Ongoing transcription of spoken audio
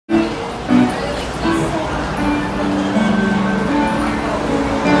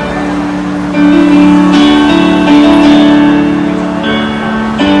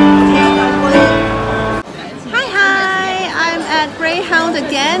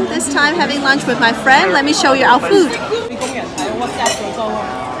everyone, this time having lunch with my friend. Let me show you our food.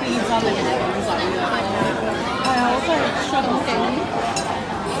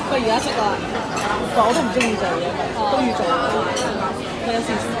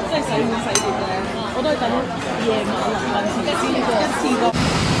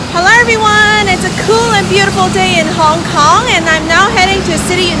 Hello everyone, it's a cool and beautiful day in Hong Kong and I'm now heading to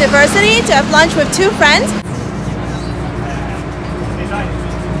City University to have lunch with two friends.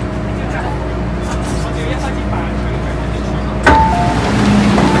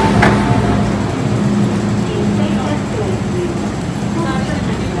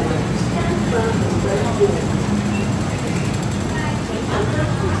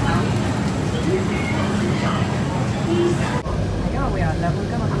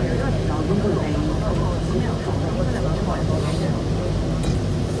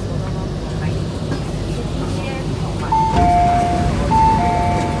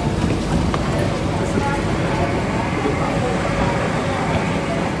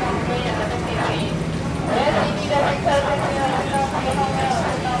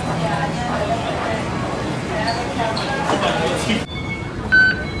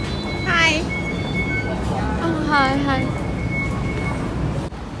 Hi.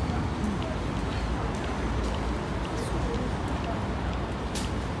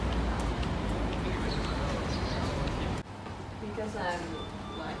 Because I'm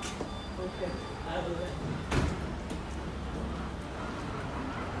like, okay.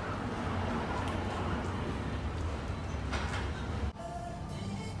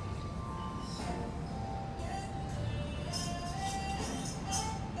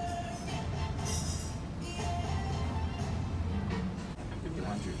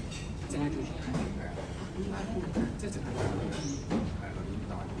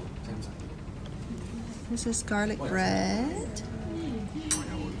 This is garlic bread,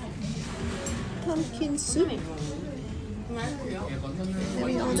 pumpkin soup, and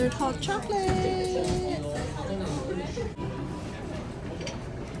we ordered hot chocolate.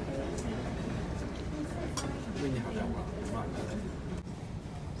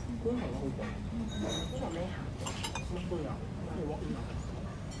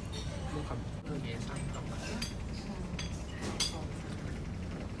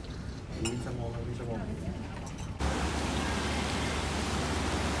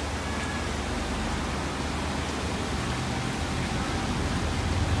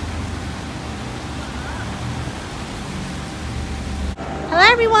 Hello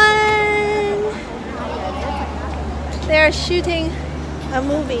everyone! They are shooting a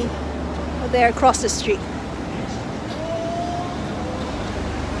movie there across the street.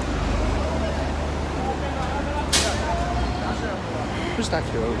 Who's that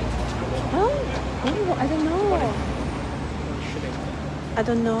hero? Oh, I don't know. I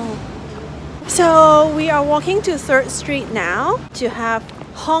don't know. So we are walking to 3rd Street now to have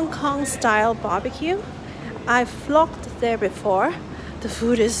Hong Kong style barbecue. I've vlogged there before. The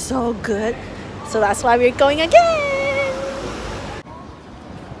food is so good. So that's why we're going again.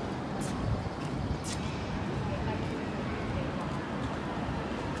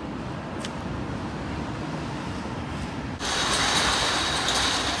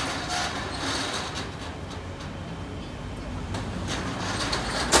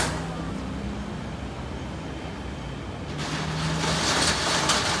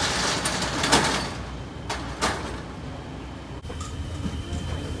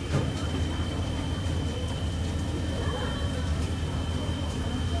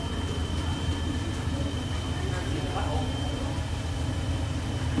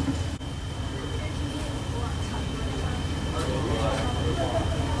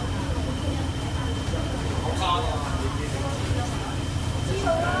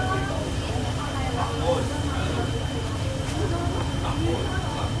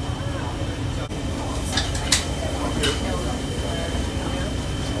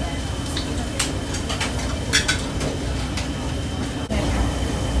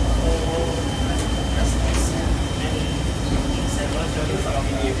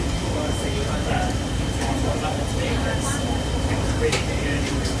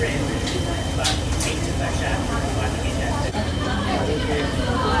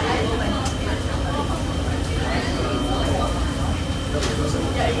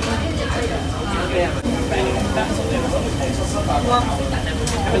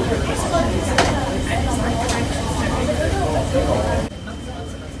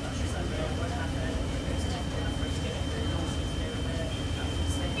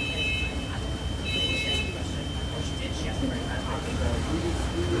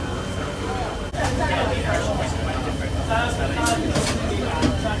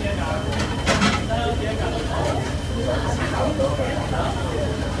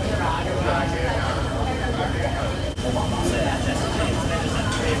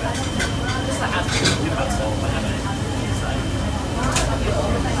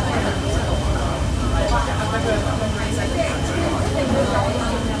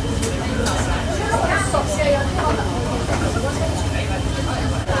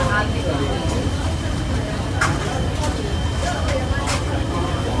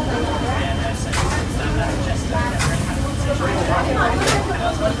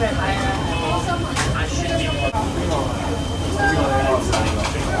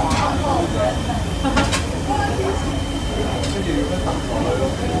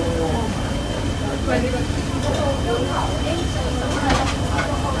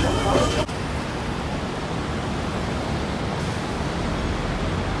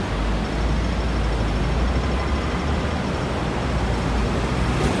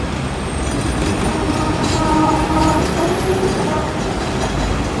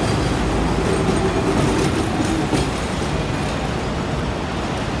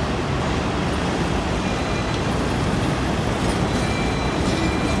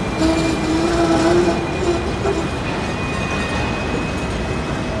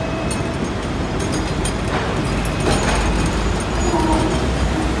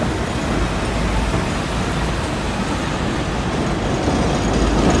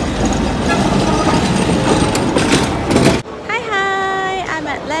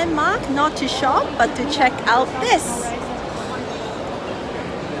 not to shop, but to check out this.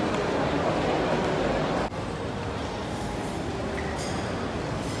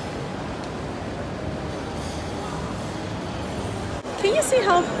 Can you see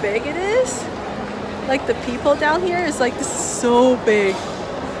how big it is? Like the people down here is like so big.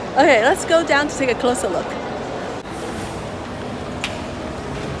 Okay, let's go down to take a closer look.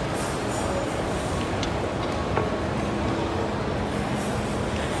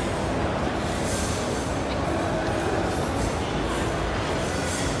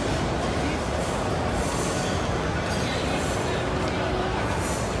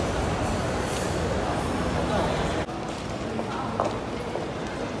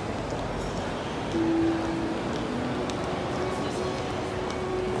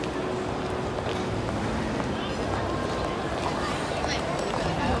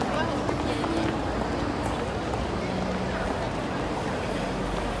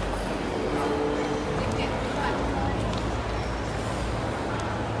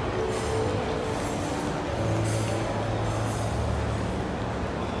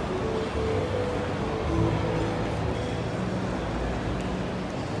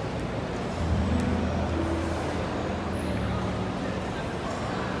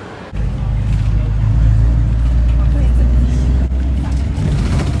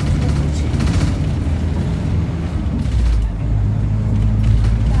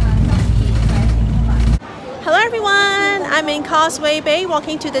 I'm in Causeway Bay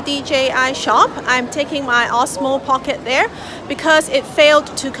walking to the DJI shop. I'm taking my Osmo Pocket there because it failed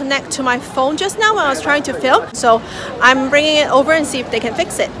to connect to my phone just now when I was trying to film. So I'm bringing it over and see if they can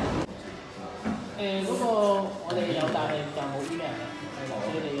fix it.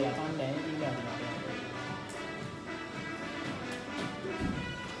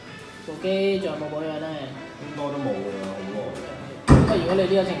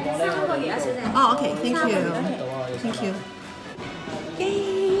 Oh, okay. Thank you. Thank you.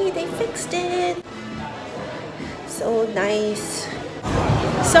 Yay! They fixed it. So nice.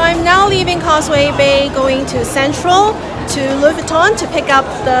 So I'm now leaving Causeway Bay, going to Central to Louis Vuitton to pick up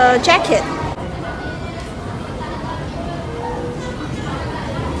the jacket.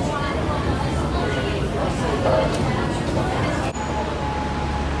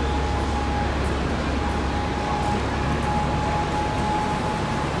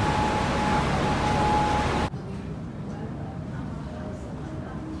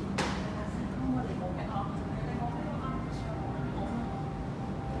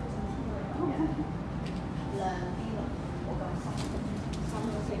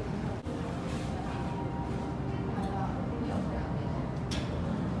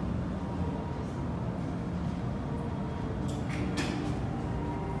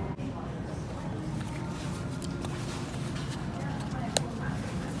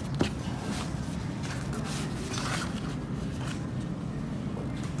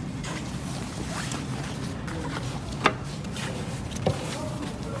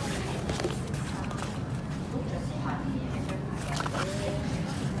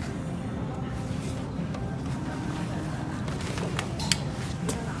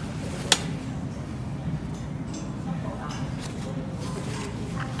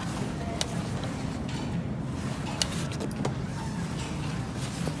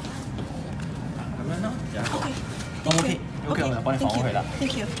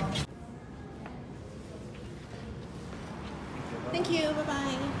 Thank you. Thank you.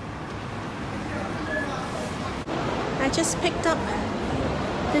 Bye-bye. I just picked up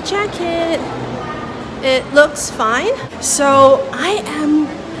the jacket. It looks fine. So I am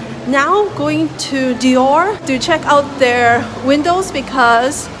now going to Dior to check out their windows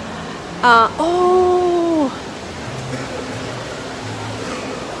because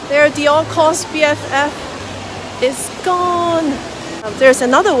their Dior Cos BFF is gone. There's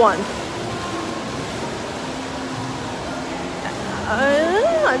another one.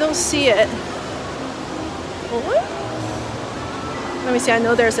 I don't see it. What? Let me see, I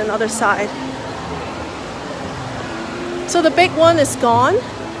know there's another side. So the big one is gone.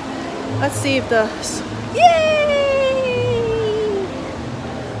 Let's see if the... Yay!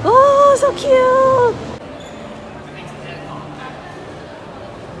 Oh, so cute!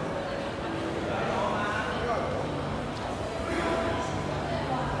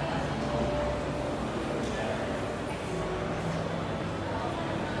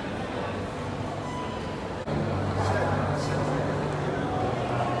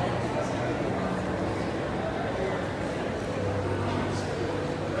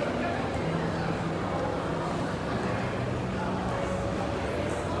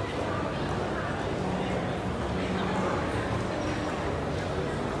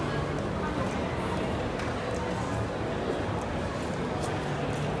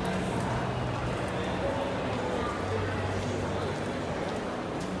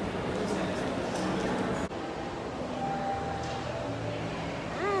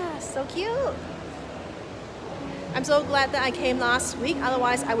 So cute. I'm so glad that I came last week,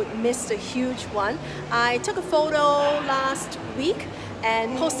 otherwise I would miss the huge one. I took a photo last week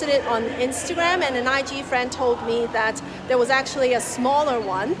and posted it on Instagram, and an IG friend told me that there was actually a smaller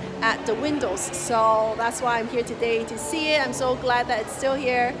one at the windows. So that's why I'm here today to see it. I'm so glad that it's still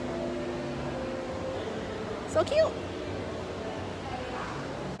here. So cute.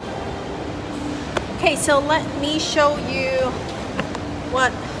 Okay, so let me show you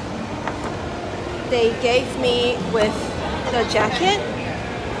what they gave me with the jacket.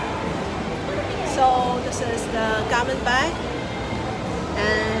 So this is the garment bag,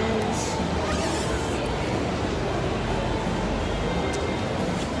 and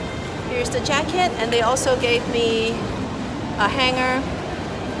here's the jacket, and they also gave me a hanger.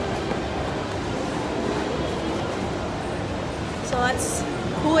 So let's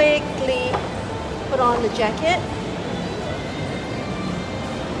quickly put on the jacket.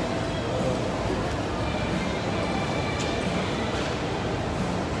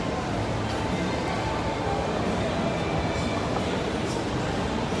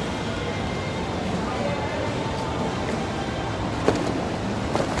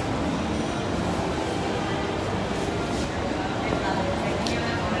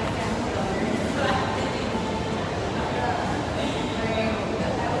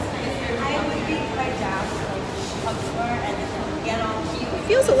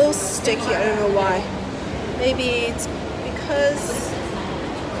 It feels a little sticky, I don't know why. Maybe it's because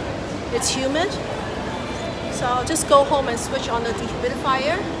it's humid. So I'll just go home and switch on the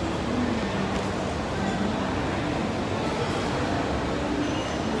dehumidifier.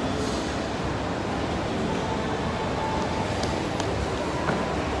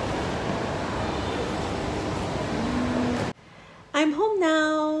 I'm home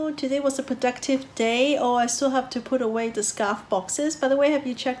now. Today was a productive day. Oh, I still have to put away the scarf boxes. By the way, have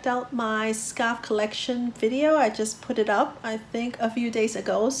you checked out my scarf collection video? I just put it up, I think, a few days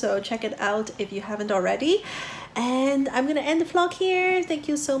ago. So check it out if you haven't already. And I'm gonna end the vlog here. Thank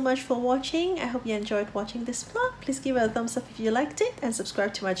you so much for watching. I hope you enjoyed watching this vlog. Please give it a thumbs up if you liked it, and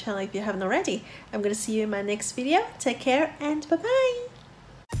subscribe to my channel if you haven't already. I'm gonna see you in my next video. Take care and bye-bye.